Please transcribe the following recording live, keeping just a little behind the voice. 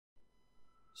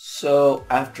So,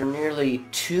 after nearly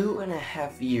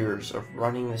 2.5 years of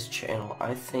running this channel,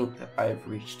 I think that I've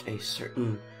reached a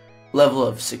certain level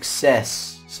of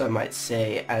success, some might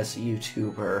say, as a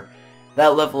YouTuber.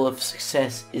 That level of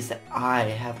success is that I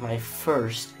have my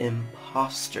first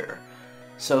imposter.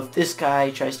 So if this guy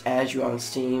tries to add you on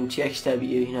Steam,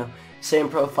 TREXCW, same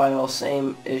profile,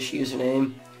 same-ish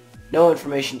username, no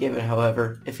information given,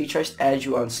 however. If he tries to add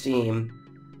you on Steam,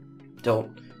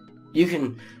 you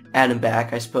can add him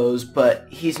back, I suppose, but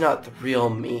he's not the real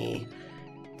me.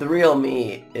 The real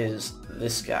me is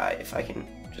this guy. If I can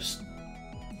just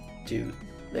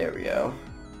there we go.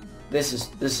 This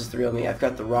is the real me. I've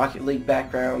got the Rocket League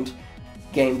background,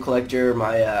 game collector.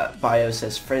 My bio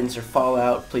says friends or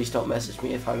Fallout. Please don't message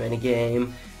me if I'm in a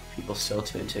game. People still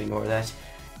tend to ignore that.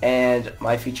 And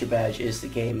my feature badge is the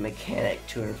game mechanic,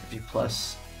 250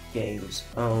 plus games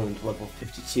owned, level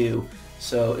 52.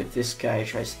 So if this guy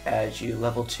tries to add you,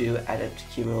 level 2 adept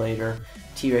accumulator,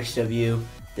 TREXCW,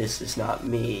 this is not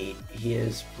me. He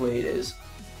has played as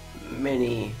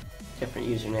many different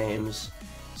usernames.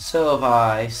 So have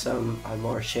I. Some I'm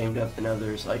more ashamed of than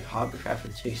others, like Hobbitcraft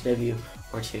with TREXCW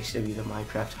or TREXCW the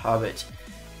Minecraft Hobbit.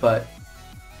 But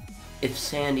if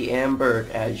Sandy Amberg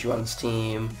adds you on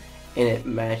Steam and it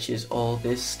matches all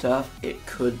this stuff, it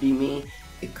could be me.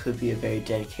 It could be a very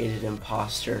dedicated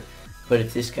imposter. But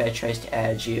if this guy tries to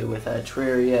add you with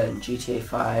Terraria and GTA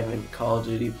 5 and Call of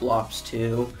Duty Black Ops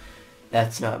 2,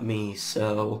 that's not me.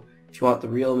 So if you want the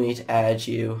real me to add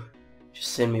you,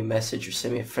 just send me a message or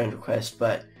send me a friend request.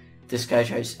 But if this guy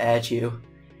tries to add you,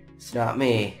 it's not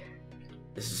me.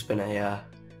 This has been a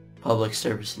public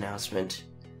service announcement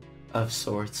of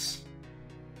sorts.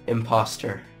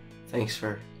 Imposter, thanks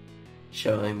for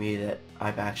showing me that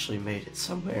I've actually made it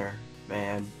somewhere,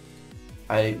 man.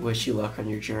 I wish you luck on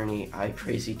your journey,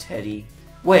 Crazy Teddy.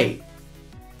 Wait,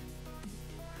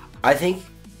 I think,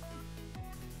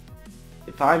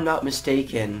 if I'm not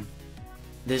mistaken,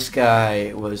 this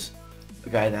guy was a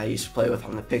guy that I used to play with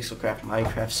on the Pixelcraft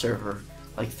Minecraft server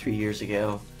like 3 years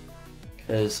ago,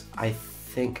 because I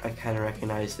think I kind of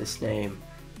recognize this name,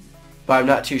 but I'm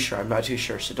not too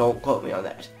sure, so don't quote me on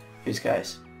that. Anyways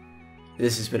guys,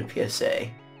 this has been a PSA.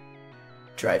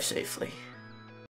 Drive safely.